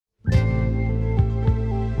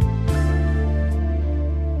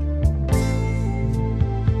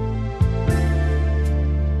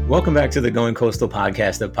Welcome back to the Going Coastal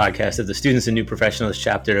podcast, the podcast of the Students and New Professionals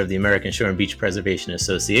chapter of the American Shore and Beach Preservation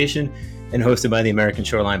Association and hosted by the American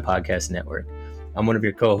Shoreline Podcast Network. I'm one of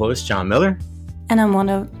your co-hosts, John Miller. And I'm one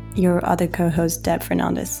of your other co-hosts, Deb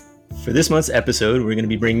Fernandez. For this month's episode, we're going to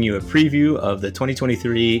be bringing you a preview of the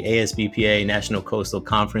 2023 ASBPA National Coastal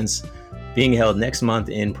Conference being held next month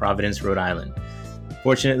in Providence, Rhode Island.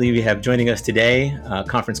 Fortunately, we have joining us today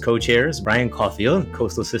conference co-chairs Brian Caufield,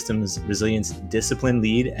 Coastal Systems Resilience Discipline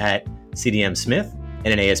Lead at CDM Smith and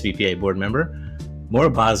an ASBPA board member, Maura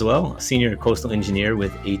Boswell, Senior Coastal Engineer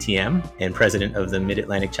with ATM and President of the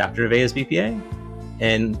Mid-Atlantic Chapter of ASBPA,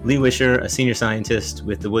 and Weishar, a Senior Scientist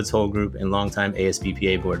with the Woods Hole Group and longtime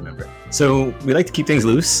ASBPA board member. So we like to keep things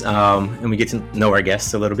loose and we get to know our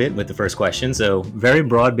guests a little bit with the first question. So very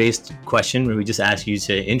broad-based question where we just ask you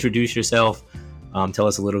to introduce yourself. Tell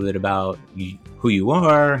us a little bit about who you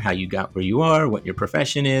are, how you got where you are, what your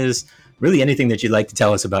profession is, really anything that you'd like to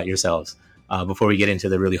tell us about yourselves before we get into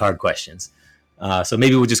the really hard questions. So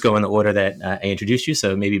maybe we'll just go in the order that I introduced you.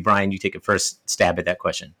 So maybe, Brian, you take a first stab at that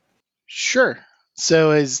question. Sure.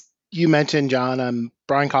 So as you mentioned, John, I'm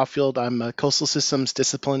Brian Caufield. I'm a Coastal Systems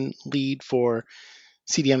Discipline Lead for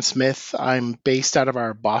CDM Smith. I'm based out of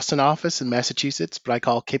our Boston office in Massachusetts, but I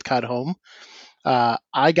call Cape Cod home.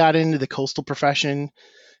 I got into the coastal profession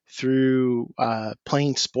through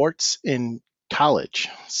playing sports in college.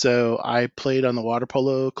 So I played on the water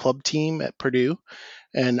polo club team at Purdue,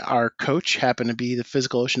 and our coach happened to be the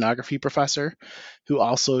physical oceanography professor who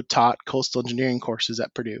also taught coastal engineering courses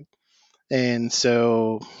at Purdue. And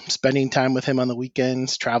so spending time with him on the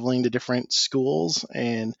weekends, traveling to different schools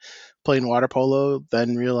and playing water polo,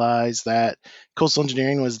 then realized that coastal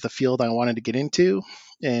engineering was the field I wanted to get into.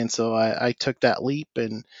 And so I took that leap,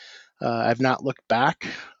 and I've not looked back.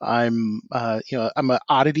 I'm an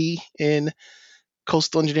oddity in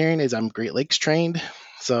coastal engineering is I'm Great Lakes trained.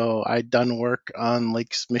 So I'd done work on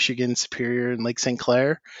Lakes Michigan, Superior, and Lake St.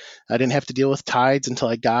 Clair. I didn't have to deal with tides until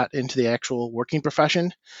I got into the actual working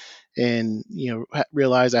profession, and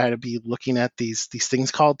realized I had to be looking at these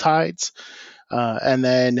things called tides, and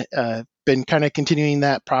then been kind of continuing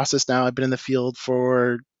that process now. I've been in the field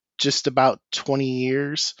for just about 20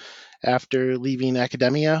 years after leaving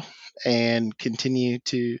academia, and continue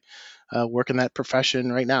to work in that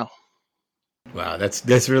profession right now. Wow,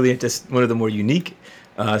 that's really just one of the more unique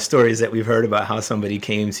stories that we've heard about how somebody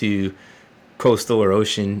came to coastal or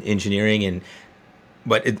ocean engineering,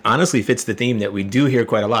 but it honestly fits the theme that we do hear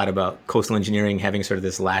quite a lot about coastal engineering having sort of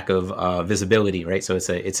this lack of visibility, right? So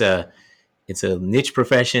it's a niche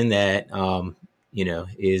profession that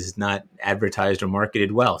is not advertised or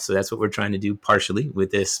marketed well. So that's what we're trying to do partially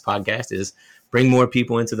with this podcast, is bring more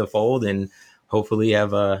people into the fold and hopefully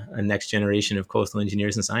have a next generation of coastal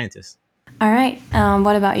engineers and scientists. All right.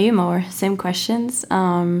 What about you, Maura? Same questions.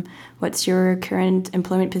 What's your current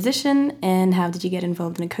employment position, and how did you get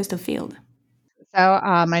involved in the coastal field? So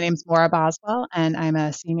my name's Maura Boswell, and I'm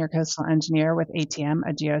a senior coastal engineer with ATM,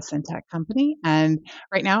 a geosyntech company. And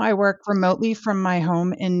right now I work remotely from my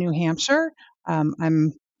home in New Hampshire.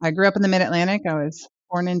 I grew up in the Mid-Atlantic. I was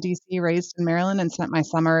born in DC, raised in Maryland, and spent my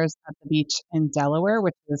summers at the beach in Delaware,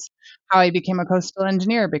 which is how I became a coastal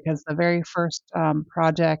engineer, because the very first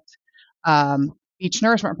beach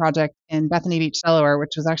nourishment project in Bethany Beach, Delaware,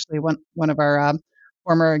 which was actually one of our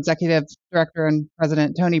former executive director and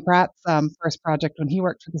president Tony Pratt's first project when he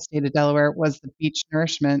worked for the state of Delaware, was the beach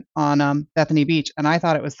nourishment on Bethany Beach. And I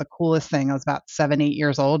thought it was the coolest thing. I was about 7-8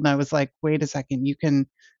 years old, and I was like, wait a second, you can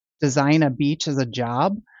design a beach as a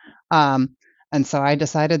job? And so I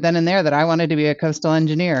decided then and there that I wanted to be a coastal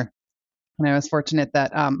engineer. And I was fortunate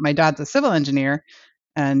that my dad's a civil engineer,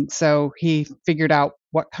 and so he figured out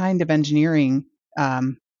what kind of engineering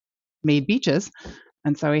made beaches.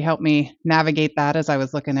 And so he helped me navigate that as I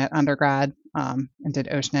was looking at undergrad, and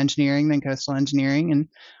did ocean engineering, then coastal engineering, and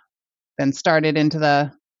then started into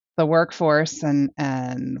the workforce.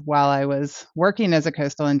 And while I was working as a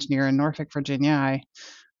coastal engineer in Norfolk, Virginia,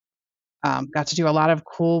 I got to do a lot of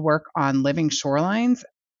cool work on living shorelines.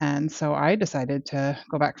 And so I decided to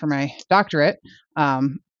go back for my doctorate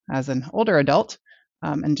as an older adult,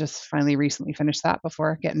 and just finally recently finished that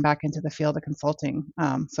before getting back into the field of consulting.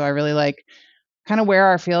 So I really like kind of where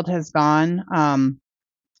our field has gone,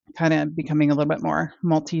 kind of becoming a little bit more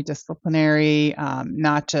multidisciplinary,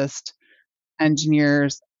 not just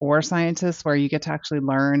engineers or scientists, where you get to actually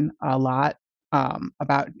learn a lot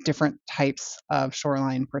about different types of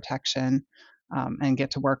shoreline protection, and get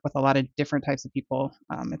to work with a lot of different types of people.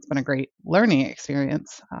 It's been a great learning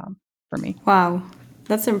experience for me. Wow,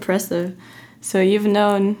 that's impressive. So you've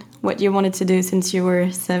known what you wanted to do since you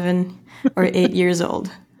were 7 or 8 years old.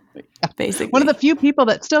 basically. One of the few people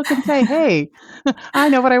that still can say, hey, I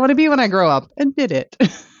know what I want to be when I grow up, and did it.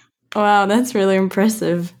 Wow, that's really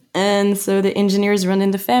impressive. And so the engineers run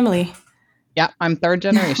in the family. Yeah, I'm third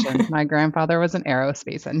generation. My grandfather was an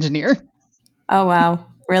aerospace engineer. Oh, wow.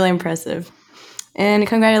 Really impressive. And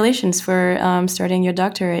congratulations for starting your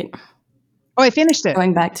doctorate. Oh, I finished it.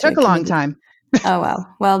 Going back It to took a long time. Oh, wow.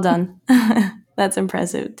 Well done. That's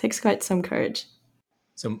impressive. It takes quite some courage.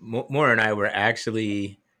 So Maura and I were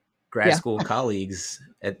actually grad Yeah. school colleagues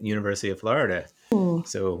at the University of Florida. Ooh.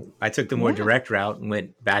 So I took the more direct route and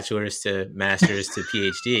went bachelor's to master's to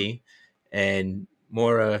PhD. And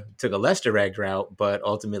Maura took a less direct route, but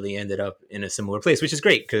ultimately ended up in a similar place, which is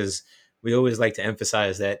great because we always like to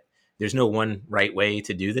emphasize that there's no one right way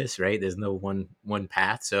to do this, right? There's no one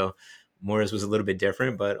path. So Maura's was a little bit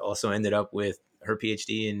different, but also ended up with her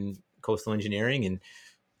PhD in coastal engineering and,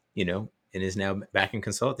 and is now back in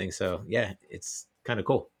consulting. So yeah, it's kind of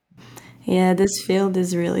cool. Yeah, this field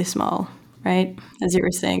is really small, right? As you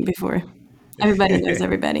were saying before. Everybody knows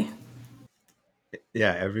everybody.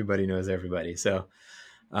 Yeah, everybody knows everybody. So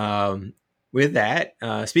with that,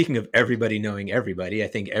 speaking of everybody knowing everybody, I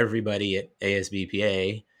think everybody at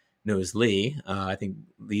ASBPA knows Lee. I think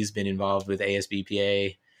Lee's been involved with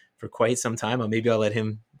ASBPA for quite some time. Maybe I'll let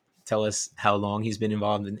him tell us how long he's been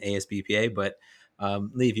involved in ASBPA. But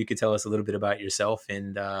Lee, if you could tell us a little bit about yourself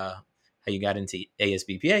and how you got into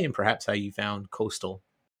ASBPA and perhaps how you found coastal.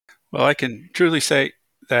 Well, I can truly say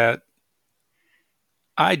that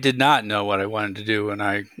I did not know what I wanted to do when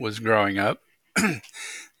I was growing up.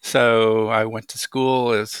 So I went to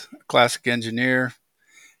school as a classic engineer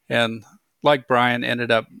and, like Brian,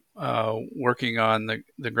 ended up working on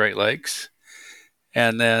the Great Lakes.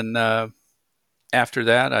 And then after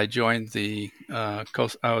that, I joined I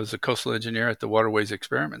was a coastal engineer at the Waterways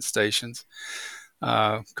Experiment Stations,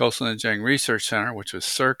 Coastal Engineering Research Center, which was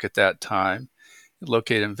CERC at that time,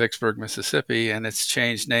 located in Vicksburg, Mississippi, and it's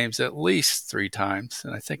changed names at least 3 times.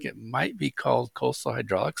 And I think it might be called Coastal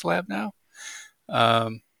Hydraulics Lab now.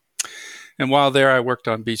 And while there, I worked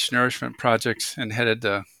on beach nourishment projects and headed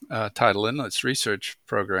the Tidal Inlets research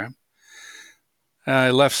program.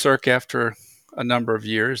 I left CERC after a number of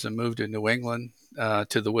years and moved to New England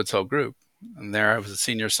to the Woods Hole Group. And there I was a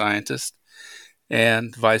senior scientist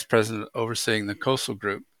and vice president overseeing the coastal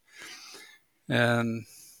group. And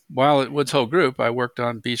while at Woods Hole Group, I worked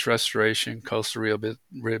on beach restoration, coastal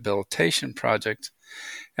rehabilitation projects,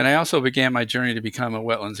 and I also began my journey to become a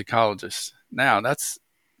wetlands ecologist. Now, that's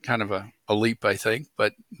kind of a leap, I think,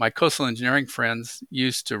 but my coastal engineering friends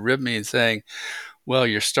used to rib me and saying, well,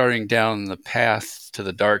 you're starting down the path to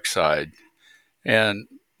the dark side. And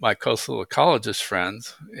my coastal ecologist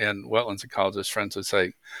friends and wetlands ecologist friends would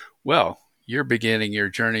say, well, you're beginning your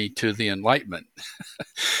journey to the enlightenment.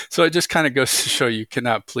 So it just kind of goes to show you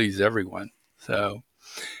cannot please everyone. So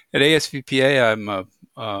at ASBPA, I'm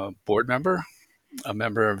a board member, a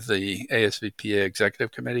member of the ASBPA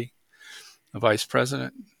Executive Committee, a vice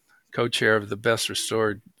president, co-chair of the Best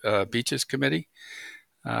Restored Beaches Committee,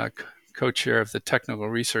 co-chair of the Technical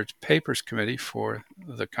Research Papers Committee for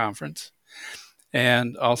the conference,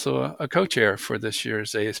 and also a co-chair for this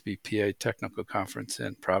year's ASBPA Technical Conference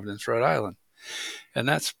in Providence, Rhode Island. And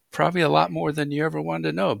that's probably a lot more than you ever wanted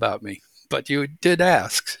to know about me, but you did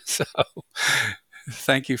ask. So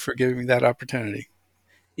thank you for giving me that opportunity.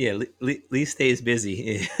 Yeah, Lee stays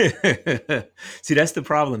busy. See, that's the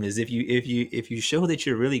problem is if you show that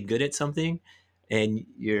you're really good at something and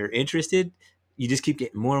you're interested, you just keep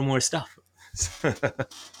getting more and more stuff.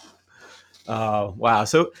 Wow.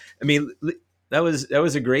 So, I mean, that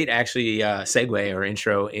was a great actually segue or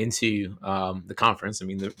intro into the conference. I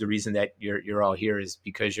mean, the reason that you're all here is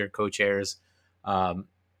because you're co-chairs of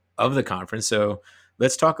the conference. So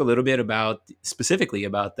let's talk a little bit specifically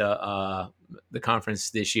about the conference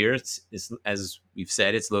this year. It's as we've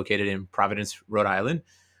said, it's located in Providence, Rhode Island.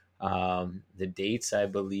 The dates, I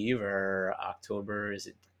believe, are October, is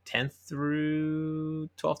it 10th through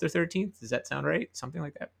 12th or 13th? Does that sound right? Something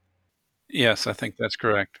like that. Yes, I think that's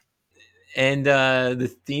correct. And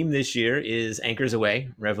the theme this year is Anchors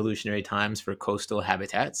Aweigh, Revolutionary Times for Coastal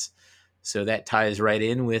Habitats. So that ties right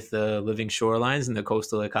in with the living shorelines and the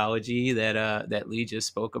coastal ecology that Lee just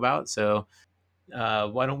spoke about. So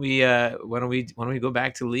why don't we go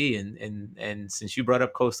back to Lee and since you brought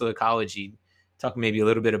up coastal ecology, talk maybe a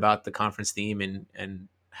little bit about the conference theme and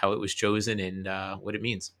how it was chosen and what it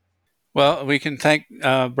means. Well, we can thank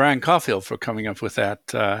Brian Caufield for coming up with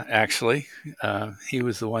that. Actually, he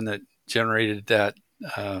was the one that generated that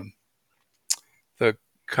the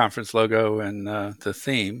conference logo and the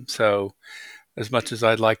theme. So, as much as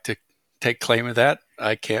I'd like to take claim of that,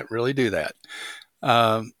 I can't really do that.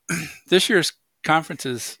 this year's conference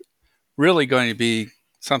is really going to be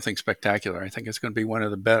something spectacular. I think it's going to be one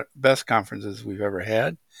of the best conferences we've ever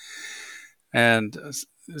had. And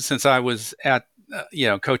since I was at,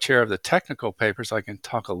 co-chair of the technical papers, I can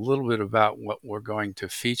talk a little bit about what we're going to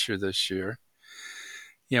feature this year.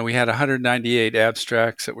 We had 198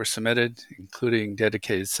 abstracts that were submitted, including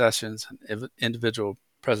dedicated sessions, individual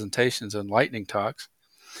presentations, and lightning talks.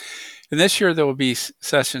 And this year, there will be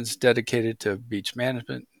sessions dedicated to beach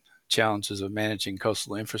management, challenges of managing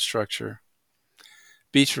coastal infrastructure,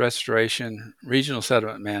 beach restoration, regional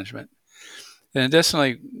sediment management. And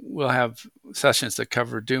additionally, we'll have sessions that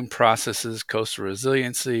cover dune processes, coastal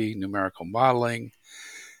resiliency, numerical modeling,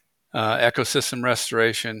 ecosystem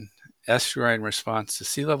restoration, estuarine response to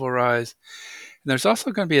sea level rise. And there's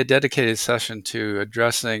also going to be a dedicated session to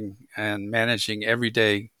addressing and managing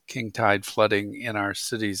everyday king tide flooding in our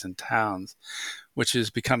cities and towns, which is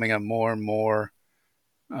becoming a more and more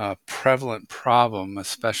prevalent problem,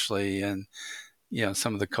 especially in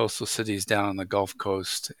some of the coastal cities down on the Gulf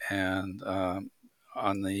Coast and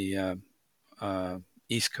on the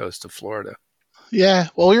east coast of Florida. Yeah,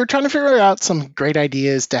 well, we were trying to figure out some great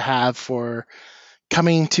ideas to have for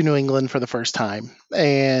coming to New England for the first time.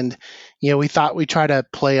 And, we thought we'd try to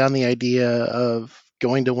play on the idea of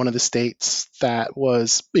going to one of the states that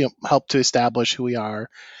was, helped to establish who we are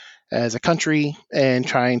as a country and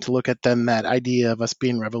trying to look at then that idea of us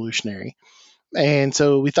being revolutionary. And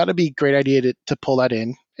so we thought it'd be a great idea to pull that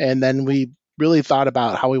in. And then we really thought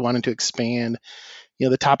about how we wanted to expand,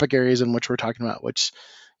 the topic areas in which we're talking about, which,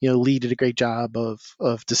 Lee did a great job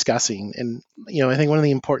of discussing. And, I think one of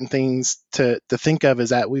the important things to think of is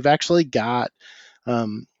that we've actually got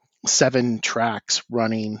 7 tracks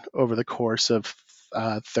running over the course of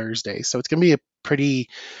Thursday. So it's going to be a pretty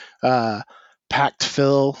packed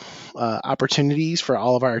fill opportunities for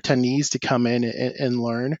all of our attendees to come in and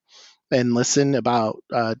learn and listen about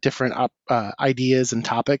different ideas and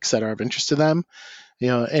topics that are of interest to them.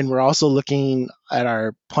 And we're also looking at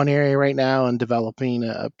our plenary right now and developing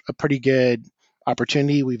a pretty good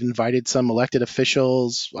opportunity. We've invited some elected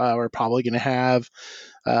officials. We're probably going to have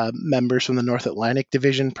members from the North Atlantic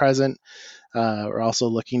Division present. We're also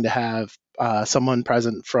looking to have someone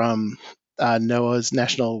present from NOAA's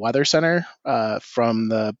National Weather Center from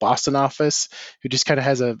the Boston office, who just kind of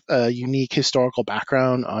has a unique historical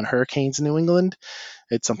background on hurricanes in New England.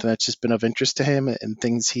 It's something that's just been of interest to him and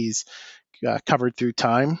things he's covered through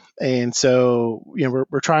time. And so,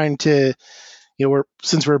 we're trying to,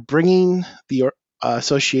 since we're bringing the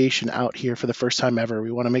association out here for the first time ever,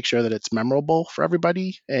 we want to make sure that it's memorable for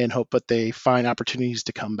everybody and hope that they find opportunities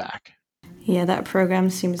to come back. Yeah, that program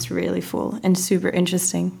seems really full and super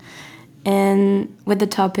interesting. And with the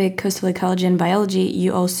topic coastal ecology and biology,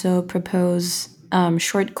 you also propose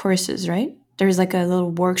short courses, right? There's like a little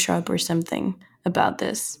workshop or something about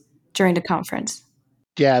this during the conference.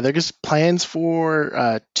 Yeah, they're just plans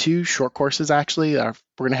for 2 short courses, actually. We're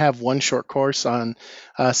going to have one short course on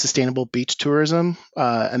sustainable beach tourism,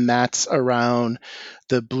 and that's around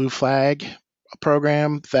the Blue Flag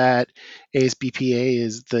program that ASBPA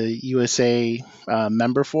is the USA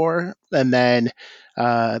member for. And then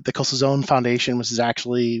the Coastal Zone Foundation, which is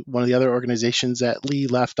actually one of the other organizations that Lee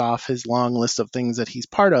left off his long list of things that he's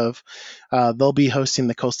part of, they'll be hosting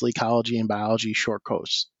the Coastal Ecology and Biology short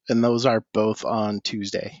course. And those are both on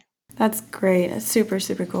Tuesday. That's great. That's super,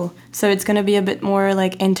 super cool. So it's going to be a bit more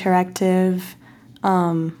like interactive,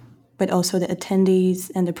 but also the attendees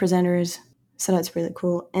and the presenters. So that's really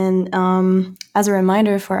cool. And as a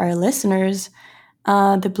reminder for our listeners,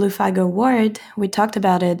 the Blue Flag Award, we talked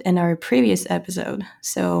about it in our previous episode.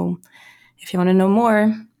 So if you want to know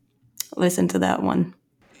more, listen to that one.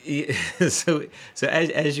 Yeah, so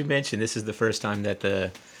as you mentioned, this is the first time that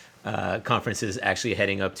the conference is actually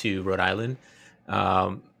heading up to Rhode Island.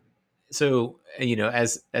 So,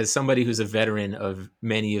 as somebody who's a veteran of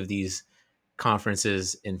many of these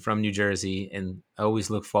conferences and from New Jersey, and I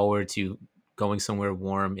always look forward to going somewhere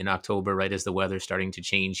warm in October, right as the weather's starting to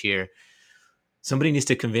change here. Somebody needs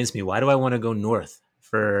to convince me, why do I want to go north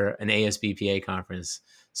for an ASBPA conference?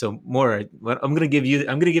 So Maura, I'm going to give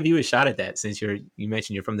you a shot at that, since you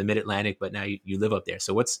mentioned you're from the Mid-Atlantic, but now you live up there.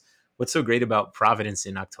 So what's so great about Providence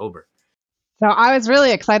in October? So I was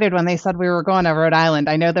really excited when they said we were going to Rhode Island.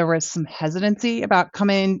 I know there was some hesitancy about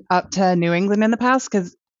coming up to New England in the past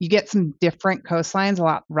because you get some different coastlines, a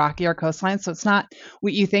lot rockier coastlines. So it's not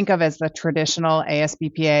what you think of as the traditional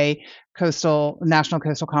ASBPA National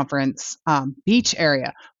Coastal Conference beach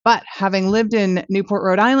area. But having lived in Newport,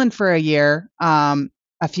 Rhode Island for a year,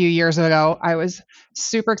 a few years ago, I was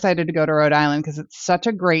super excited to go to Rhode Island because it's such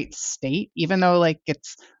a great state, even though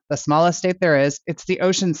it's the smallest state there is. It's the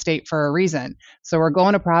ocean state for a reason. So we're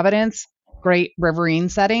going to Providence, great riverine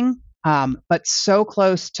setting, but so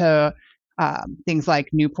close to things like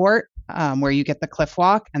Newport, where you get the cliff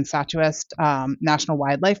walk, and Sachuest National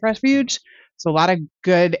Wildlife Refuge. So a lot of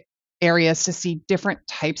good areas to see different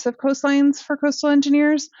types of coastlines for coastal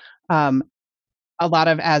engineers. A lot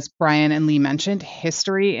of, as Brian and Lee mentioned,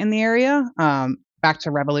 history in the area, back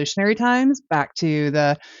to Revolutionary times, back to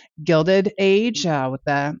the Gilded Age with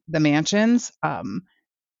the mansions. A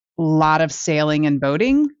lot of sailing and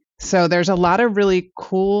boating. So there's a lot of really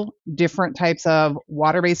cool different types of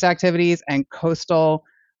water-based activities and coastal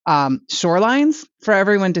shorelines for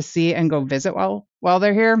everyone to see and go visit while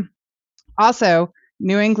they're here. Also,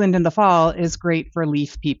 New England in the fall is great for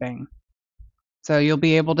leaf peeping. So you'll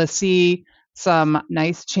be able to see some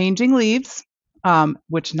nice changing leaves,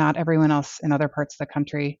 which not everyone else in other parts of the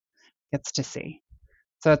country gets to see.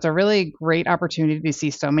 So it's a really great opportunity to see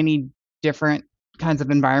so many different kinds of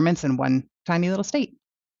environments in one tiny little state.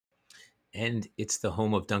 And it's the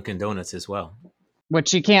home of Dunkin' Donuts as well,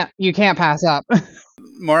 which you can't pass up.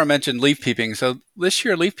 Maura mentioned leaf peeping. So this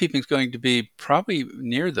year, leaf peeping is going to be probably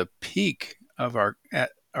near the peak of our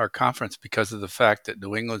conference because of the fact that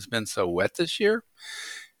New England's been so wet this year.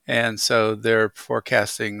 And so they're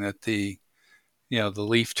forecasting that the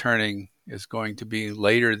leaf turning is going to be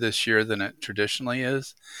later this year than it traditionally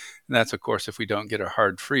is. And that's, of course, if we don't get a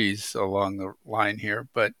hard freeze along the line here.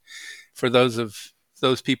 But for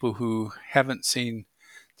those people who haven't seen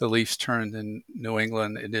the leaves turned in New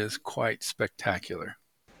England, it is quite spectacular.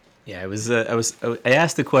 Yeah, I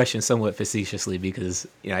asked the question somewhat facetiously because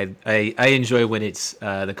I enjoy when it's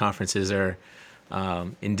the conferences are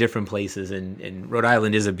in different places, and Rhode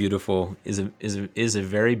Island is a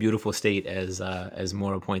very beautiful state, as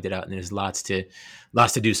Maura pointed out, and there's lots to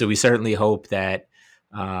do. So we certainly hope that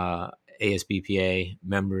ASBPA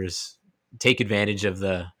members take advantage of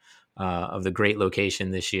the great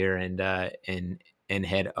location this year and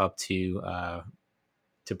head up to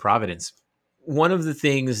Providence. One of the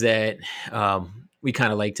things that we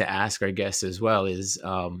kind of like to ask our guests as well is,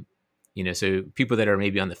 so people that are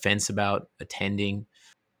maybe on the fence about attending,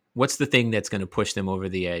 what's the thing that's going to push them over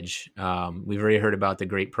the edge? We've already heard about the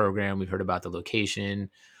great program. We've heard about the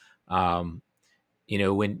location. When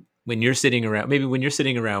you're sitting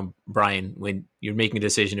around, Brian, when you're making a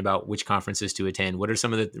decision about which conferences to attend, what are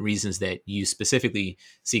some of the reasons that you specifically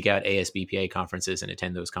seek out ASBPA conferences and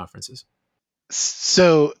attend those conferences?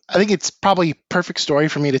 So I think it's probably a perfect story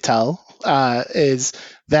for me to tell, is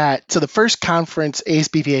that, so the first conference,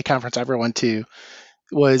 ASBPA conference I ever went to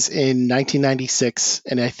was in 1996.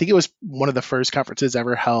 And I think it was one of the first conferences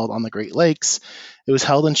ever held on the Great Lakes. It was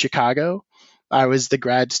held in Chicago. I was the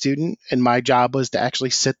grad student, and my job was to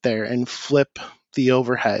actually sit there and flip the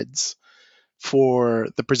overheads for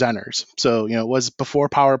the presenters. So, it was before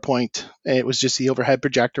PowerPoint. It was just the overhead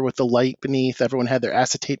projector with the light beneath. Everyone had their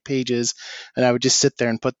acetate pages, and I would just sit there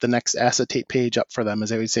and put the next acetate page up for them,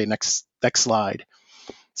 as they would say, next slide.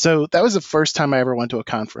 So that was the first time I ever went to a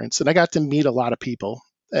conference, and I got to meet a lot of people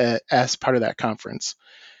as part of that conference.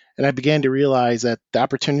 And I began to realize that the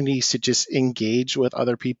opportunities to just engage with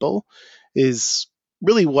other people is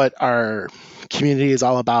really what our community is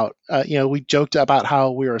all about. We joked about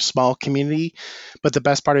how we're a small community, but the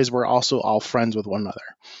best part is we're also all friends with one another.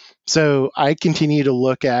 So I continue to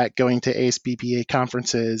look at going to ASBPA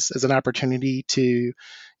conferences as an opportunity to,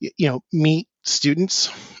 meet students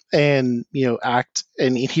and, act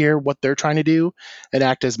and hear what they're trying to do and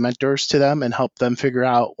act as mentors to them and help them figure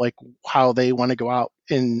out like how they want to go out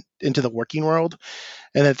into the working world.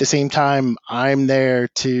 And at the same time, I'm there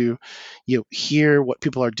to, hear what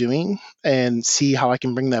people are doing and see how I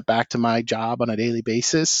can bring that back to my job on a daily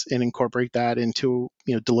basis and incorporate that into,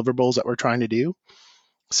 deliverables that we're trying to do.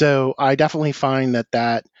 So I definitely find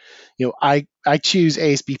that I choose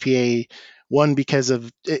ASBPA, one, because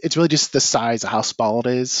of it's really just the size of how small it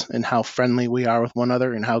is and how friendly we are with one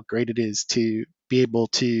another and how great it is to be able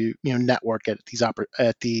to, network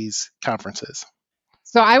at these conferences.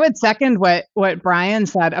 So I would second what Brian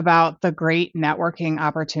said about the great networking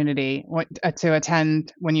opportunity to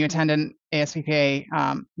attend when you attend an ASBPA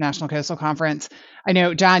National Coastal Conference. I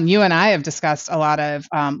know, John, you and I have discussed a lot of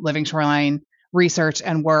living shoreline research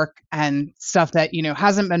and work and stuff that,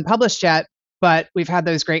 hasn't been published yet, but we've had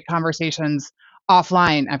those great conversations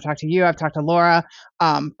offline. I've talked to you, I've talked to Laura,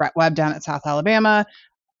 Brett Webb down at South Alabama,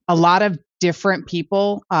 a lot of different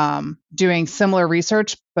people doing similar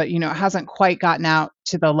research, but it hasn't quite gotten out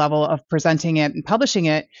to the level of presenting it and publishing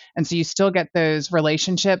it. And so you still get those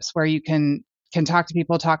relationships where you can can talk to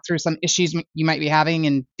people, talk through some issues you might be having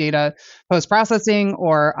in data post-processing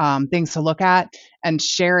or things to look at, and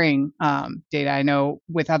sharing data. I know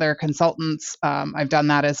with other consultants, I've done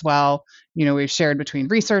that as well. We've shared between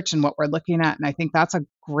research and what we're looking at, and I think that's a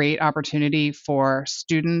great opportunity for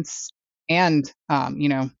students and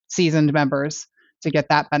seasoned members to get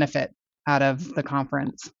that benefit out of the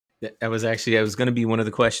conference. I was going to be one of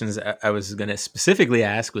the questions I was going to specifically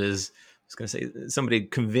ask was going to say, somebody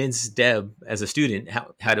convinced Deb as a student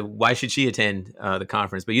why should she attend the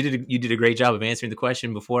conference? But you did a great job of answering the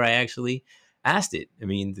question before I actually asked it. I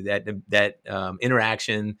mean, that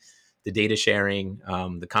interaction, the data sharing,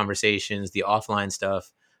 the conversations, the offline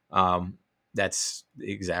stuff, that's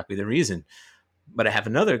exactly the reason. But I have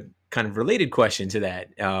another kind of related question to that,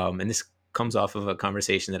 and this comes off of a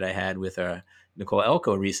conversation that I had with Nicole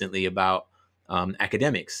Elko recently about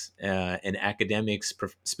academics and academics,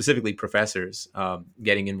 specifically professors,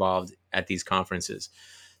 getting involved at these conferences.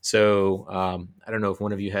 So I don't know if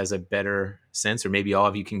one of you has a better sense, or maybe all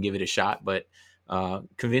of you can give it a shot, but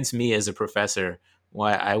convince me as a professor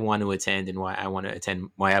why I want to attend and why I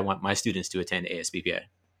want my students to attend ASBPA.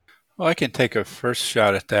 Well, I can take a first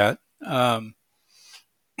shot at that.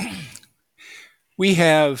 We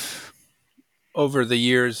have, over the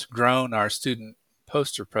years, grown our student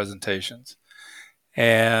poster presentations,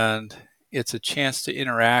 and it's a chance to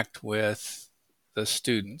interact with the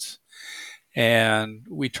students. And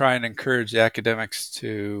we try and encourage academics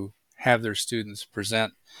to have their students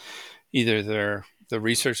present either the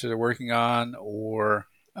research that they're working on or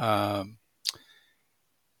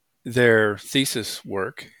their thesis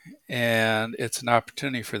work. And it's an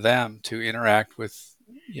opportunity for them to interact with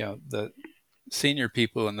the senior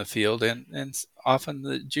people in the field and often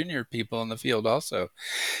the junior people in the field also.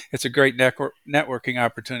 It's a great networking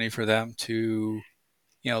opportunity for them to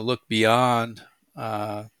look beyond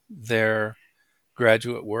their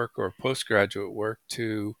graduate work or postgraduate work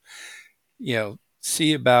to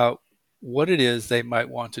see about what it is they might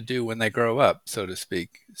want to do when they grow up, so to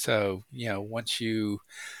speak. So once you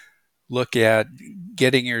look at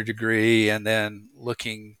getting your degree and then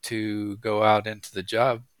looking to go out into the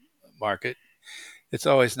job market, it's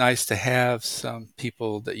always nice to have some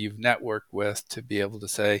people that you've networked with to be able to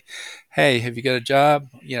say, hey, have you got a job?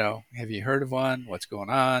 Have you heard of one? What's going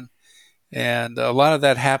on? And a lot of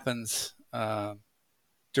that happens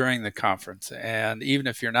during the conference. And even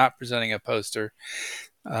if you're not presenting a poster,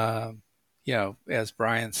 as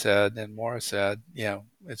Brian said and Maura said,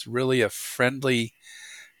 it's really a friendly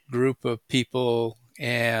group of people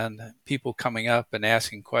and people coming up and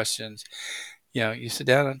asking questions. You sit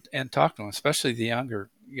down and talk to them, especially the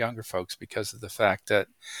younger folks, because of the fact that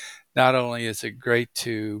not only is it great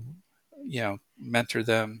to, mentor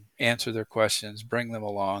them, answer their questions, bring them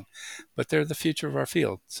along, but they're the future of our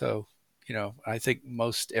field. So, I think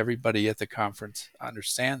most everybody at the conference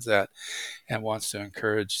understands that and wants to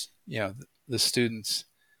encourage, the students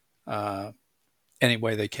any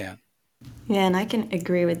way they can. Yeah, and I can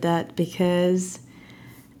agree with that because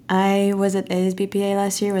I was at ASBPA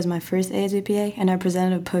last year. It was my first ASBPA, and I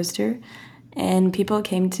presented a poster, and people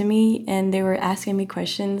came to me and they were asking me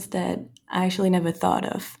questions that I actually never thought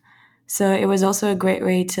of. So it was also a great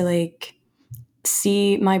way to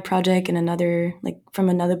see my project in from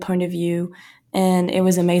another point of view, and it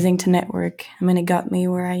was amazing to network. I mean, it got me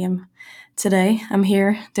where I am today. I'm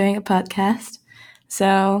here doing a podcast.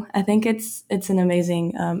 So I think it's an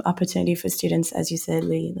amazing opportunity for students, as you said,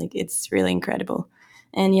 Lee. It's really incredible.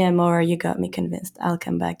 And yeah, Maura, you got me convinced. I'll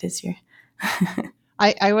come back this year.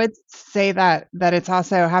 I would say that it's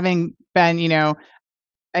also having been,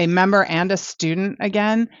 a member and a student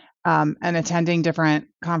again, and attending different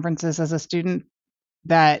conferences as a student,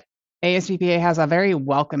 that ASBPA has a very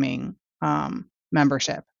welcoming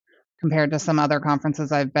membership compared to some other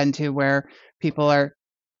conferences I've been to where people are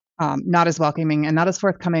not as welcoming and not as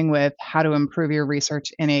forthcoming with how to improve your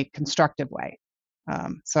research in a constructive way.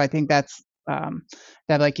 So I think that's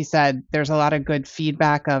that, like you said, there's a lot of good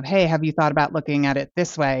feedback of, hey, have you thought about looking at it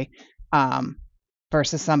this way,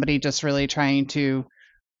 versus somebody just really trying to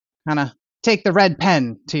kind of take the red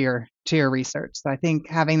pen to your research. So I think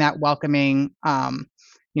having that welcoming,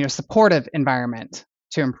 supportive environment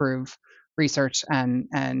to improve research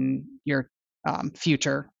and your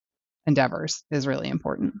future endeavors is really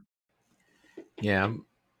important. Yeah,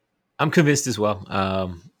 I'm convinced as well.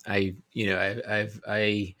 I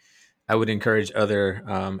would encourage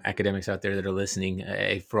other academics out there that are listening,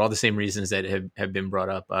 for all the same reasons that have been brought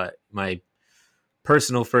up. My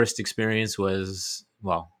personal first experience was,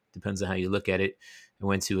 well, depends on how you look at it. I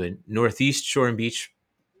went to a Northeast Shore and Beach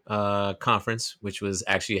conference, which was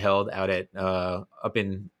actually held out at up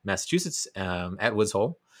in Massachusetts at Woods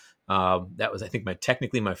Hole. That was, I think,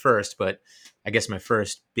 technically my first, but I guess my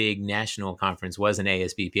first big national conference was an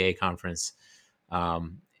ASBPA conference,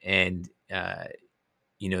 and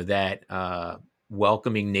that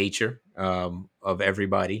welcoming nature of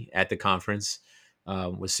everybody at the conference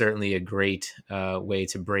was certainly a great way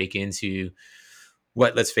to break into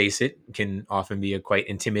what, let's face it, can often be a quite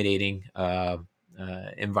intimidating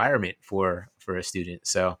environment for a student.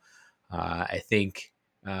 So I think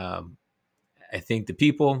the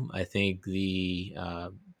people, I think the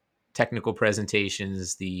technical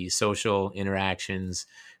presentations, the social interactions,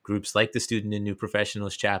 groups like the Student and New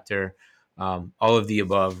Professionals chapter, all of the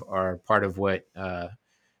above are part of what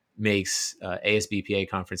makes ASBPA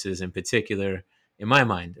conferences in particular, in my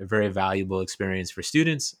mind, a very valuable experience for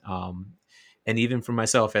students. And even for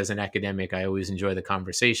myself as an academic, I always enjoy the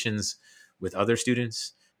conversations with other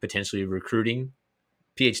students, potentially recruiting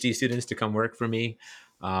PhD students to come work for me,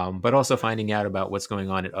 but also finding out about what's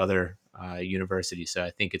going on at other universities. So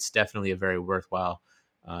I think it's definitely a very worthwhile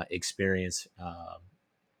experience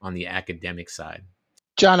on the academic side.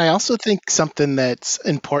 John, I also think something that's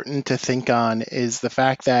important to think on is the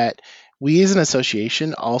fact that we as an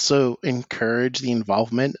association also encourage the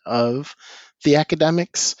involvement of the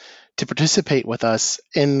academics to participate with us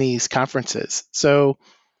in these conferences. So,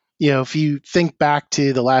 if you think back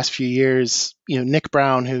to the last few years, Nick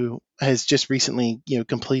Brown, who has just recently,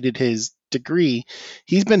 completed his degree,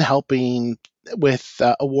 he's been helping with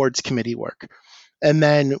awards committee work. And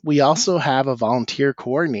then we also have a volunteer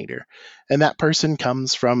coordinator, and that person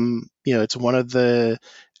comes from, it's one of the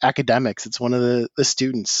academics, it's one of the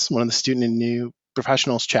students, one of the Student and New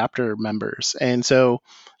Professionals chapter members. And so,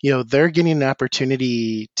 they're getting an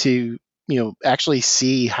opportunity to, actually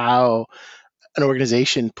see how an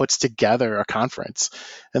organization puts together a conference,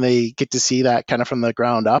 and they get to see that kind of from the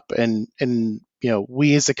ground up. And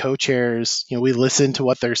we as the co-chairs, we listen to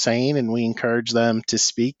what they're saying, and we encourage them to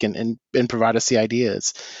speak and provide us the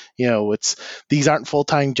ideas. These aren't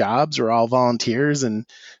full-time jobs, we're all volunteers, and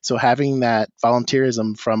so having that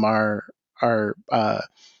volunteerism from our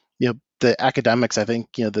the academics, I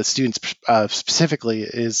think, the students specifically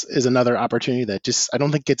is another opportunity that just, I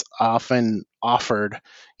don't think gets often offered,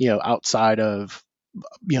 outside of,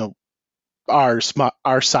 our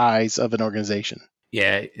size of an organization.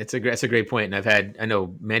 Yeah, it's a great point. And I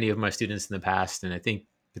know many of my students in the past, and I think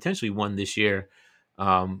potentially one this year,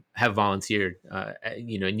 have volunteered,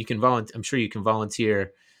 and you can volunteer. I'm sure you can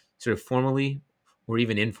volunteer sort of formally or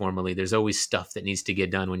even informally. There's always stuff that needs to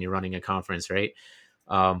get done when you're running a conference, right?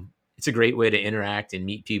 It's a great way to interact and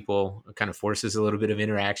meet people. It kind of forces a little bit of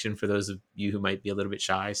interaction for those of you who might be a little bit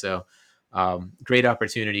shy. So great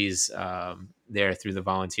opportunities there through the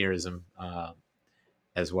volunteerism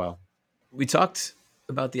as well. We talked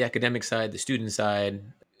about the academic side, the student side.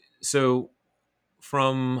 So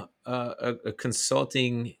from a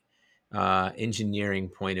consulting engineering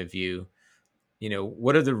point of view,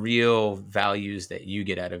 what are the real values that you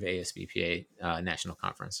get out of ASBPA National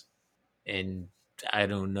Conference? And I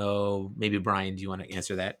don't know, maybe Brian, do you want to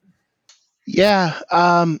answer that? Yeah.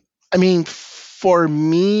 I mean, for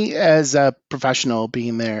me as a professional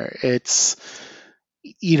being there, it's,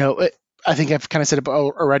 I think I've kind of said it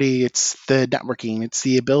already. It's the networking. It's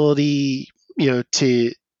the ability,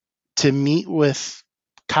 to meet with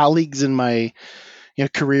colleagues in my,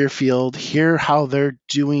 career field, hear how they're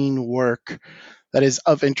doing work that is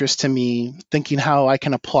of interest to me, thinking how I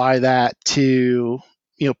can apply that to,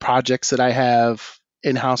 projects that I have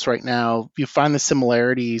in house right now. You find the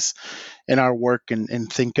similarities in our work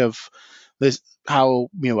and think of this, how,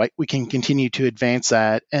 we can continue to advance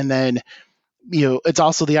that. And then, it's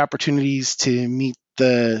also the opportunities to meet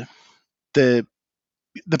the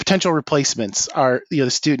potential replacements are,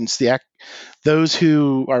 the students, those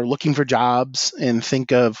who are looking for jobs and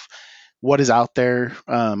think of what is out there,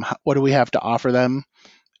 what do we have to offer them.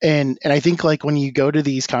 And I think, like, when you go to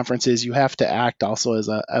these conferences, you have to act also as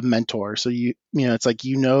a mentor. So it's like,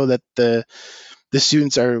 that the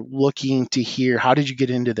students are looking to hear, how did you get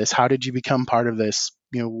into this? How did you become part of this?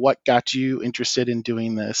 What got you interested in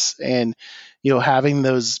doing this? And, having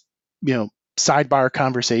those, sidebar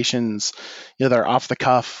conversations, that are off the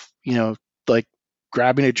cuff, like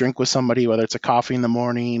grabbing a drink with somebody, whether it's a coffee in the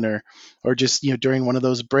morning or just, during one of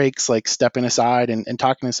those breaks, like stepping aside and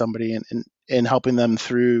talking to somebody and helping them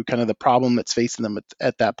through kind of the problem that's facing them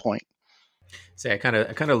at that point. So I kind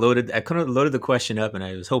of loaded the question up, and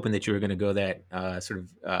I was hoping that you were going to go that sort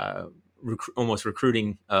of almost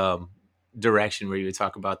recruiting direction, where you would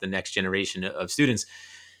talk about the next generation of students.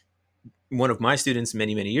 one of my students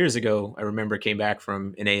many, many years ago, I remember came back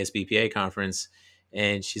from an ASBPA conference,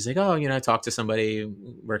 and she's like, oh, I talked to somebody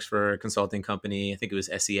who works for a consulting company. I think it was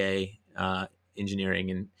SEA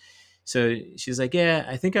engineering. And so she's like, yeah,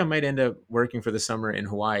 I think I might end up working for the summer in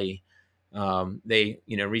Hawaii. They,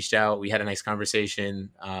 reached out. We had a nice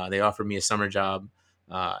conversation. They offered me a summer job.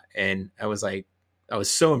 And I was like, I was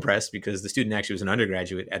so impressed because the student actually was an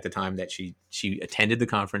undergraduate at the time that she attended the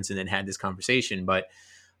conference and then had this conversation. But,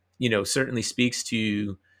 certainly speaks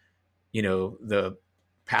to, the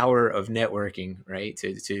power of networking, right?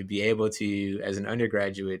 To be able to, as an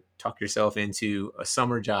undergraduate, talk yourself into a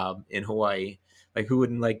summer job in Hawaii. Like, who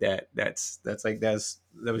wouldn't like that? That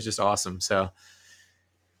was just awesome. So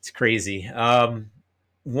it's crazy.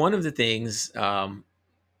 One of the things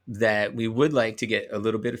that we would like to get a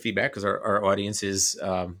little bit of feedback, because our audience is,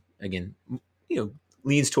 again,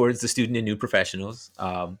 leans towards the student and new professionals,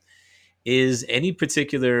 is any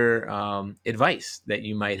particular advice that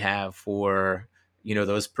you might have for,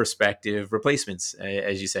 those prospective replacements,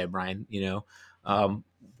 as you said, Brian.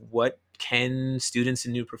 What can students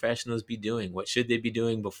and new professionals be doing? What should they be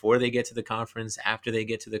doing before they get to the conference, after they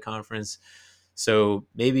get to the conference? So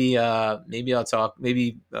maybe I'll talk.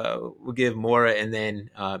 Maybe we'll give Maura and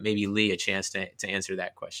then maybe Lee a chance to answer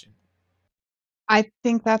that question. I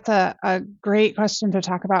think that's a great question to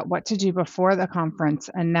talk about what to do before the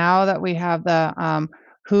conference. And now that we have the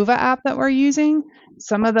Whova app that we're using,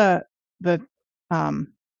 some of the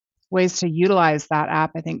ways to utilize that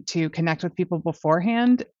app, I think, to connect with people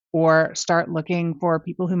beforehand or start looking for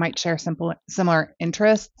people who might share similar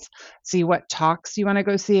interests, see what talks you want to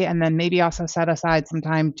go see, and then maybe also set aside some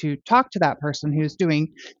time to talk to that person who's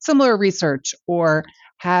doing similar research or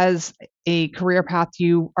has a career path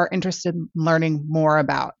you are interested in learning more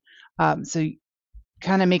about. So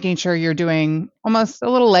kind of making sure you're doing almost a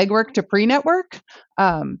little legwork to pre-network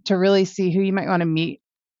to really see who you might want to meet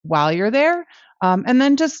while you're there. And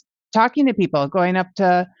then just talking to people, going up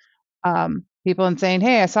to people and saying,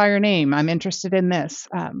 hey, I saw your name. I'm interested in this.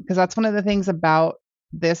 Because that's one of the things about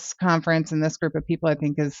this conference and this group of people, I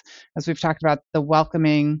think, is, as we've talked about, the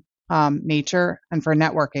welcoming nature and for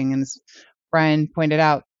networking. And as Brian pointed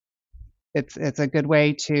out, it's a good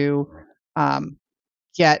way to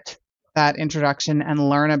get that introduction and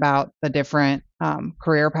learn about the different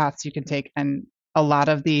career paths you can take. And a lot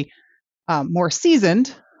of the more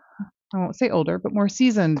seasoned, I won't say older, but more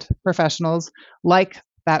seasoned professionals like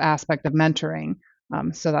that aspect of mentoring.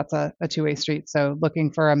 So that's a two-way street. So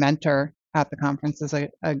looking for a mentor at the conference is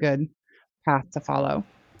a good path to follow.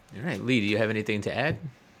 All right, Lee, do you have anything to add?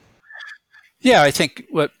 Yeah, I think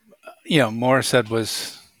what Maura said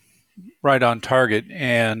was right on target,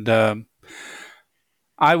 and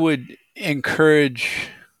I would encourage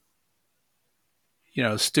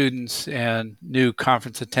students and new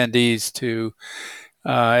conference attendees to,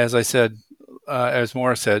 as I said, as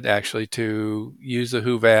Maura said, actually, to use the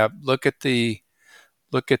Whova app, look at the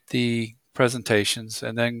presentations,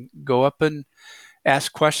 and then go up and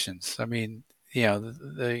ask questions. I mean,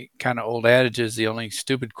 the kind of old adage is the only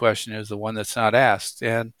stupid question is the one that's not asked,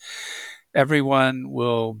 and everyone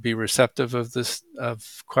will be receptive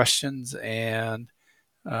of questions, and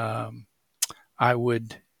I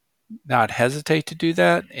would not hesitate to do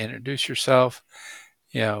that. Introduce yourself,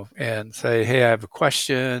 and say, hey, I have a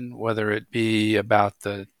question, whether it be about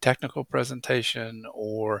the technical presentation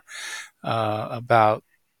or about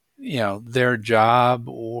their job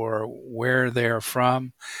or where they're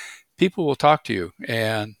from. People will talk to you,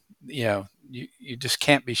 and you just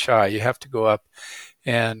can't be shy. You have to go up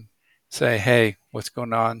and say, hey, what's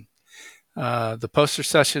going on? The poster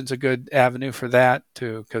session's a good avenue for that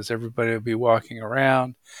too, because everybody will be walking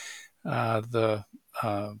around. The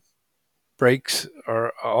breaks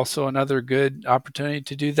are also another good opportunity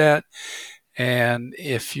to do that. And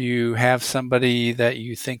if you have somebody that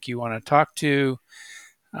you think you want to talk to,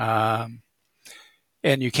 and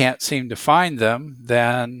you can't seem to find them,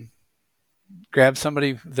 then grab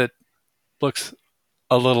somebody that looks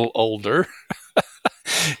a little older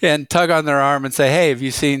and tug on their arm and say, hey, have you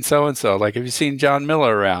seen so-and-so? Like, have you seen John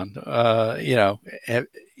Miller around? And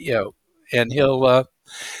he'll,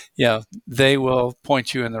 they will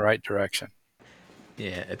point you in the right direction.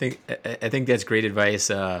 Yeah, I think that's great advice.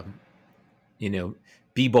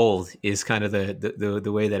 Be bold is kind of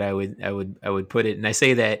the way that I would put it. And I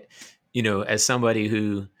say that, as somebody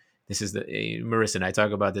who, this is Marissa and I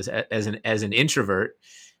talk about this as an introvert.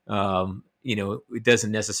 It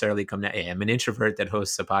doesn't necessarily come that. Hey, I'm an introvert that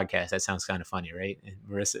hosts a podcast. That sounds kind of funny, right? And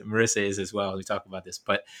Marissa is as well. We talk about this,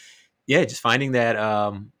 but yeah, just finding that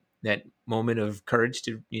that moment of courage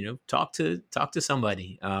to talk to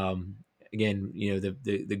somebody. again,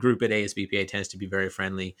 the group at ASBPA tends to be very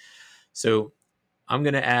friendly. So I'm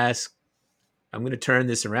going to turn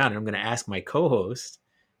this around, and I'm going to ask my co-host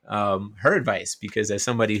her advice, because as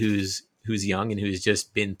somebody who's young and who's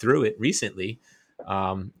just been through it recently,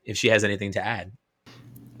 if she has anything to add.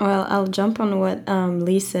 Well, I'll jump on what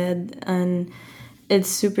Lee said, and it's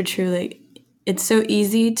super true. Like, it's so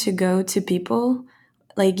easy to go to people.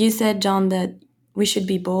 Like you said, John, that we should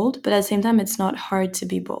be bold, but at the same time, it's not hard to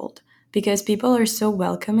be bold because people are so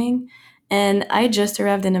welcoming. And I just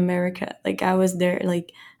arrived in America. Like, I was there,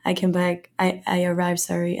 like, I came back, I arrived,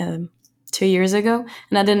 2 years ago,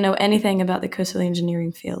 and I didn't know anything about the coastal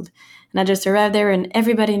engineering field. And I just arrived there, and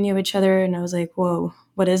everybody knew each other, and I was like, whoa,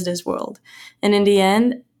 what is this world? And in the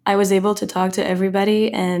end, I was able to talk to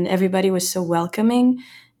everybody, and everybody was so welcoming,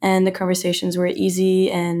 and the conversations were easy,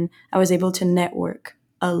 and I was able to network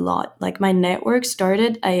a lot. Like, my network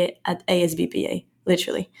started at ASBPA,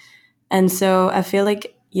 literally. And so I feel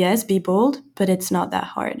like, yes, be bold, but it's not that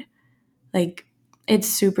hard. Like, it's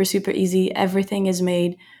super, super easy. Everything is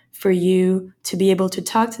made for you to be able to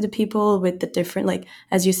talk to the people with the different, like,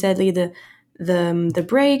 as you said, Lee, the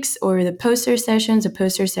breaks or the poster sessions. The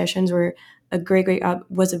poster sessions were a great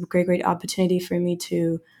opportunity for me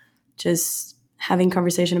to just having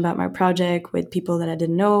conversation about my project with people that I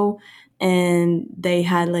didn't know, and they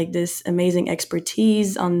had like this amazing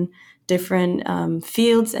expertise on different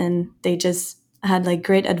fields, and they just had like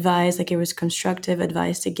great advice. Like, it was constructive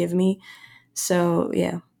advice to give me. So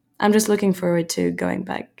yeah, I'm just looking forward to going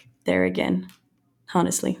back there again,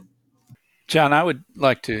 honestly. John, I would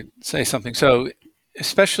like to say something. So,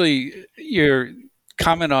 especially your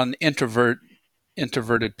comment on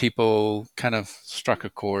introverted people kind of struck a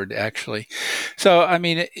chord, actually. So, I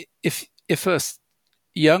mean, if a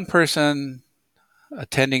young person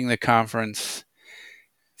attending the conference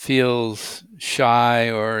feels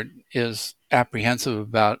shy or is apprehensive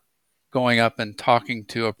about going up and talking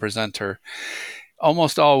to a presenter,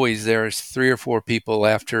 almost always there's 3 or 4 people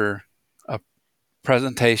after a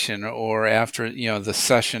presentation or after the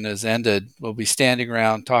session is ended will be standing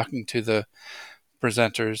around talking to the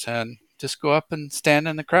presenters, and just go up and stand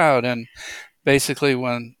in the crowd. And basically,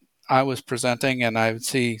 when I was presenting and I would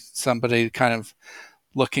see somebody kind of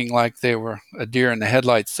looking like they were a deer in the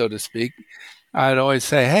headlights, so to speak, I'd always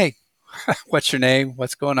say, hey, what's your name?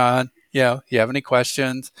 What's going on? You have any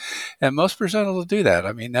questions? And most presenters will do that.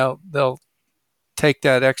 I mean, they'll take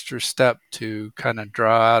that extra step to kind of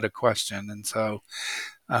draw out a question. And so,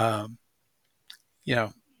 um,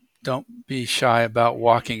 don't be shy about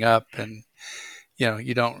walking up, and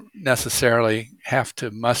you don't necessarily have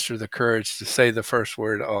to muster the courage to say the first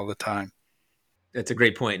word all the time. That's a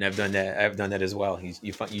great point, and I've done that. I've done that as well.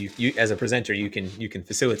 You as a presenter, you can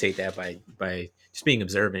facilitate that by just being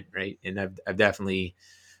observant, right? And I've definitely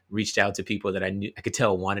reached out to people that I could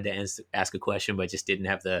tell wanted to ask a question, but just didn't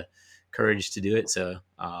have the courage to do it. So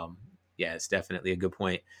yeah, it's definitely a good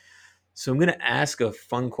point. So I'm going to ask a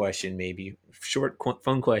fun question, maybe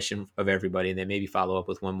fun question of everybody, and then maybe follow up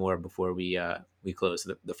with one more before we close.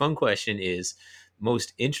 The fun question is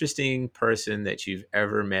most interesting person that you've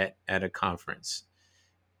ever met at a conference.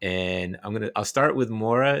 And I'll start with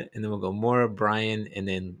Maura, and then we'll go Maura, Brian, and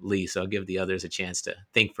then Lee. So I'll give the others a chance to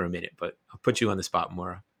think for a minute, but I'll put you on the spot,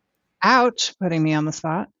 Maura. Ouch, putting me on the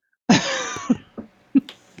spot.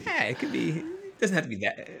 Yeah, it could be. It doesn't have to be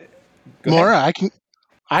that. Go Maura, ahead.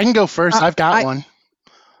 I can go first. I've got one,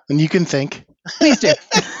 and you can think. Please do.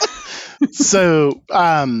 So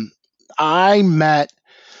I met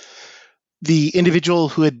the individual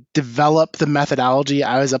who had developed the methodology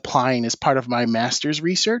I was applying as part of my master's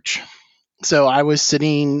research. So I was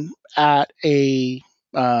sitting at a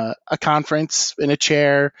conference in a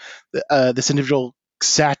chair. This individual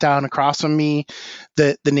sat down across from me.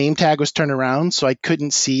 The name tag was turned around, so I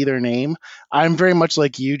couldn't see their name. I'm very much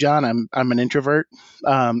like you, John. I'm an introvert,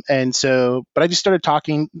 and so but I just started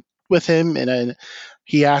talking with him, and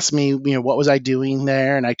he asked me, what was I doing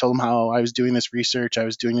there, and I told him how I was doing this research. I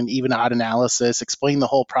was doing an even odd analysis, explained the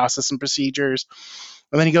whole process and procedures.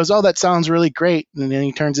 And then he goes, "Oh, that sounds really great." And then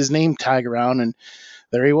he turns his name tag around, and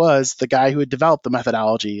there he was, the guy who had developed the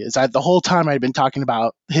methodology. The whole time I'd been talking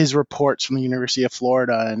about his reports from the University of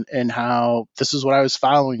Florida and how this is what I was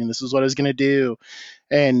following and this is what I was going to do.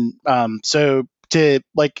 And so to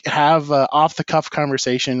like have an off the cuff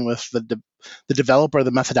conversation with the developer of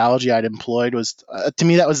the methodology I'd employed was to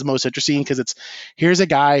me that was the most interesting, because here's a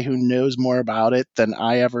guy who knows more about it than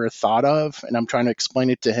I ever thought of, and I'm trying to explain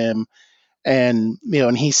it to him. And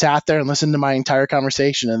and he sat there and listened to my entire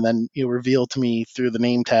conversation, and then revealed to me through the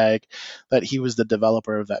name tag that he was the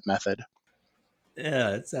developer of that method.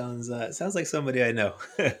 Yeah, it sounds like somebody I know.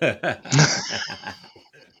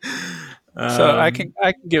 So um, I can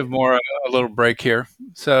give more a little break here.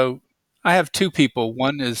 So I have two people.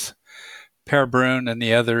 One is Per Brune and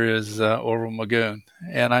the other is Orville Magoon.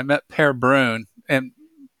 And I met Per Brune, and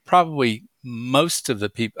probably most of the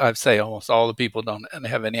people, I'd say almost all the people don't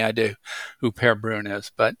have any idea who Per Brune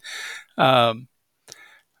is. But um,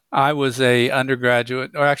 I was a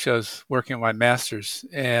undergraduate, or actually I was working on my master's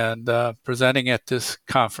and presenting at this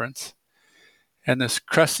conference. And this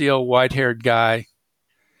crusty old white-haired guy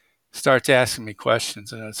starts asking me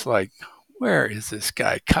questions, and it's like, where is this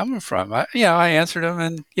guy coming from? I answered him,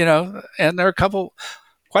 and and there are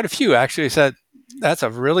quite a few actually said, "That's a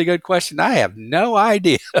really good question. I have no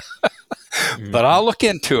idea, but mhm. I'll look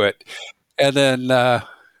into it." And then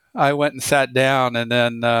I went and sat down, and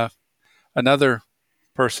then another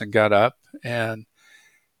person got up, and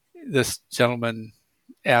this gentleman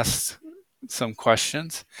asked some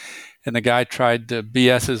questions, and the guy tried to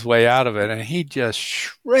BS his way out of it, and he just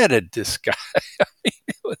shredded this guy. I mean,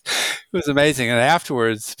 it was amazing. And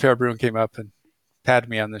afterwards, Per Brune came up and patted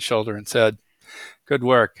me on the shoulder and said, "Good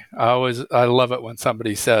work. I love it when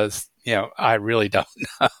somebody says, I really don't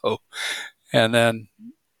know." And then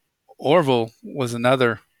Orville was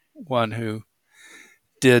another one who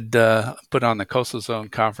did put on the coastal zone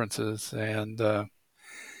conferences, and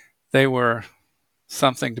they were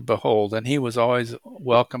something to behold. And he was always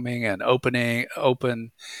welcoming and open,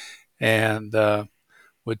 and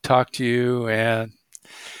would talk to you. And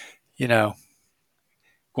you know,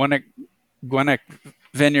 Gwinnett, Gwinnett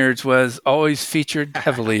Vineyards was always featured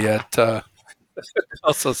heavily at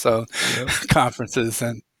coastal zone Yep. conferences,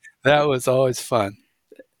 and that was always fun.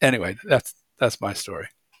 Anyway, that's my story.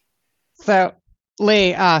 So,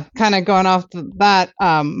 Lee, kind of going off that,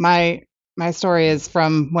 my story is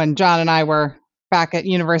from when John and I were back at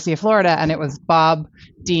University of Florida, and it was Bob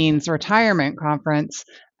Dean's retirement conference,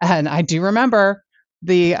 and I do remember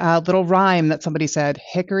the little rhyme that somebody said: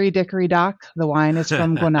 "Hickory dickory dock, the wine is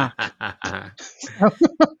from Gwinnett."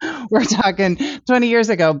 We're talking 20 years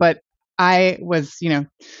ago, but I was,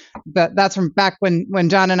 that's from back when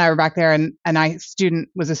John and I were back there, and I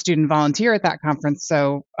was a student volunteer at that conference.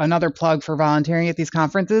 So another plug for volunteering at these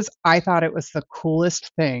conferences. I thought it was the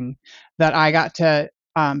coolest thing that I got to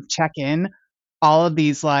check in all of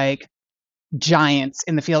these like giants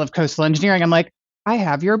in the field of coastal engineering. I'm like, I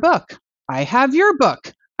have your book. I have your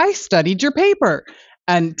book. I studied your paper.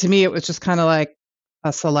 And to me, it was just kind of like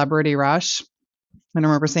a celebrity rush. And I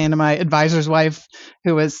remember saying to my advisor's wife,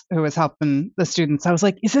 who was helping the students, I was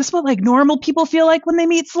like, "Is this what like normal people feel like when they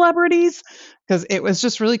meet celebrities?" Because it was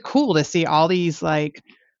just really cool to see all these like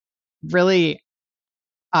really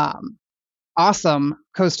awesome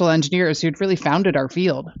coastal engineers who'd really founded our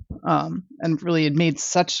field and really had made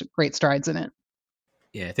such great strides in it.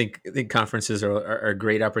 Yeah, I think conferences are a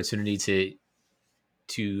great opportunity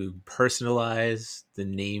to personalize the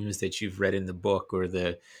names that you've read in the book or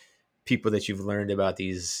the people that you've learned about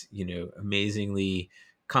these, amazingly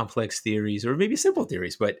complex theories or maybe simple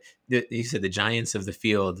theories. But you said the giants of the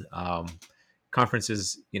field.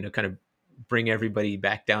 Conferences, kind of bring everybody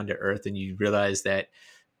back down to earth, and you realize that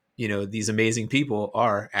these amazing people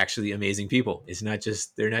are actually amazing people. It's not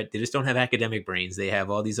just they just don't have academic brains. They have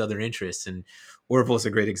all these other interests. And Orville's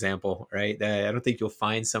a great example, right? I don't think you'll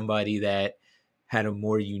find somebody that had a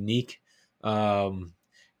more unique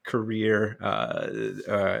career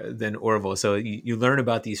than Orville. So you learn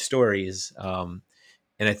about these stories, and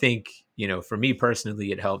I think for me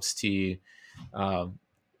personally, it helps to um,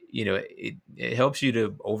 it helps you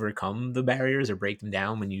to overcome the barriers or break them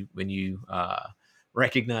down when you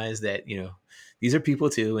recognize that these are people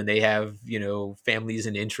too, and they have families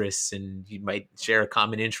and interests, and you might share a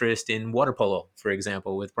common interest in water polo, for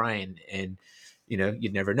example, with Brian. And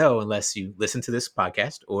you'd never know unless you listen to this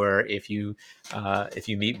podcast or if you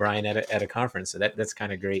meet Brian at a conference. So that's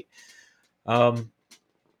kind of great. um,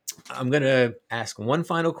 I'm gonna ask one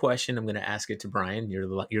final question. I'm gonna ask it to Brian. You're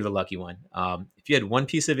the lucky one. If you had one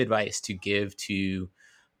piece of advice to give to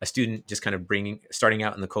a student just kind of starting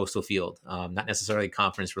out in the coastal field, not necessarily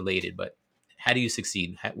conference related, but how do you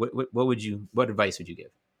succeed? What advice would you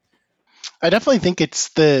give? I definitely think it's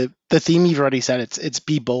the theme you've already said. It's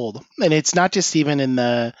be bold, and it's not just even in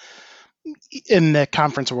the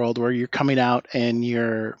conference world where you're coming out and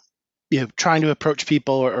you're trying to approach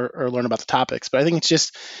people or learn about the topics. But I think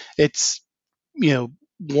it's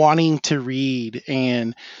wanting to read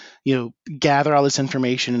and gather all this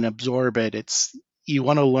information and absorb it. It's you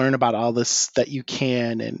want to learn about all this that you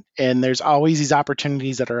can, and there's always these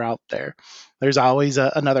opportunities that are out there. There's always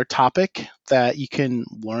another topic that you can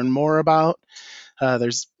learn more about.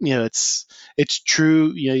 There's, it's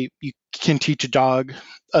true. You can teach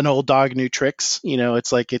an old dog new tricks. I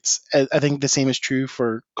think the same is true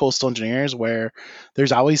for coastal engineers, where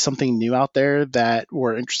there's always something new out there that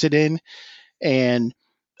we're interested in. And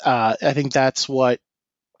I think that's what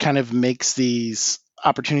kind of makes these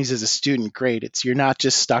opportunities as a student great. You're not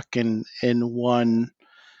just stuck in one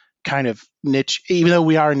kind of niche. Even though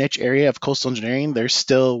we are a niche area of coastal engineering, there's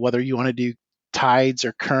still, whether you want to do tides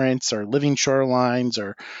or currents or living shorelines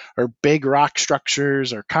or big rock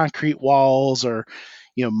structures or concrete walls or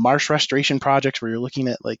marsh restoration projects where you're looking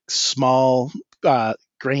at like small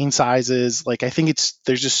grain sizes. Like, I think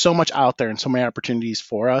there's just so much out there and so many opportunities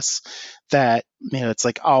for us that it's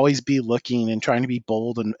like always be looking and trying to be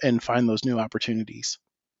bold and find those new opportunities.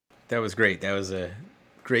 That was great. That was a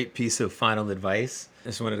great piece of final advice.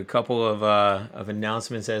 Just wanted a couple of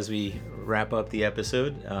announcements as we wrap up the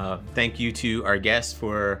episode. Thank you to our guests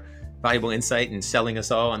for valuable insight and selling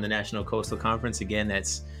us all on the National Coastal Conference. Again,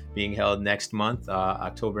 that's being held next month,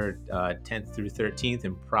 October 10th through 13th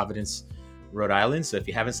in Providence, Rhode Island. So if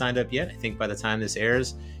you haven't signed up yet, I think by the time this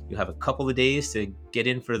airs, you'll have a couple of days to get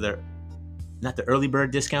in for not the early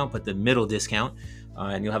bird discount, but the middle discount.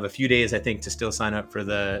 And you'll have a few days, I think, to still sign up for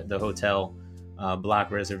the hotel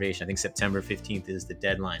block reservation. I think September 15th is the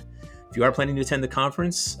deadline. If you are planning to attend the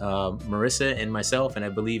conference, Marissa and myself, and I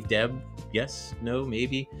believe Deb, yes, no,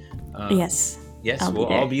 maybe? Yes, we'll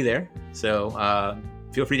all be there. So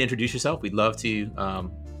feel free to introduce yourself. We'd love to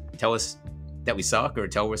tell us that we suck, or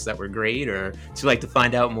tell us that we're great, or if you'd like to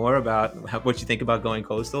find out more about what you think about going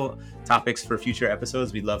coastal, topics for future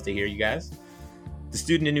episodes. We'd love to hear you guys. The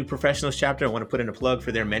Student and New Professionals chapter, I want to put in a plug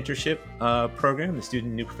for their mentorship program. The Student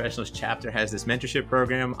and New Professionals chapter has this mentorship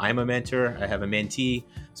program. I'm a mentor. I have a mentee.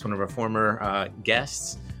 It's one of our former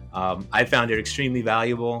guests. I found it extremely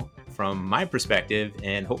valuable from my perspective,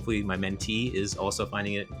 and hopefully my mentee is also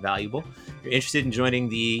finding it valuable. If you're interested in joining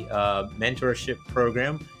the mentorship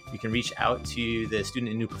program, you can reach out to the Student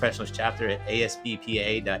and New Professionals chapter at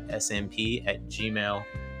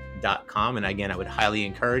asbpa.smp@gmail.com. And again, I would highly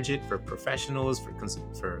encourage it for professionals, for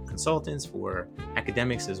consultants, for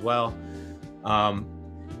academics as well. And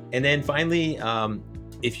then finally,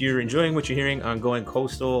 if you're enjoying what you're hearing on Going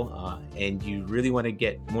Coastal and you really want to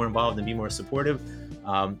get more involved and be more supportive,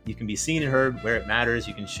 you can be seen and heard where it matters.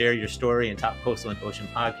 You can share your story in Top Coastal and Ocean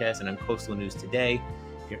Podcast and on Coastal News Today.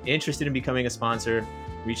 If you're interested in becoming a sponsor,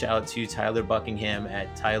 reach out to Tyler Buckingham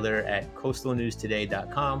at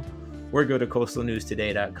tyler@coastalnewstoday.com or go to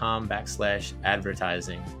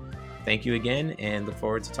coastalnewstoday.com/advertising. Thank you again, and look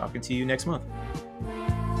forward to talking to you next month.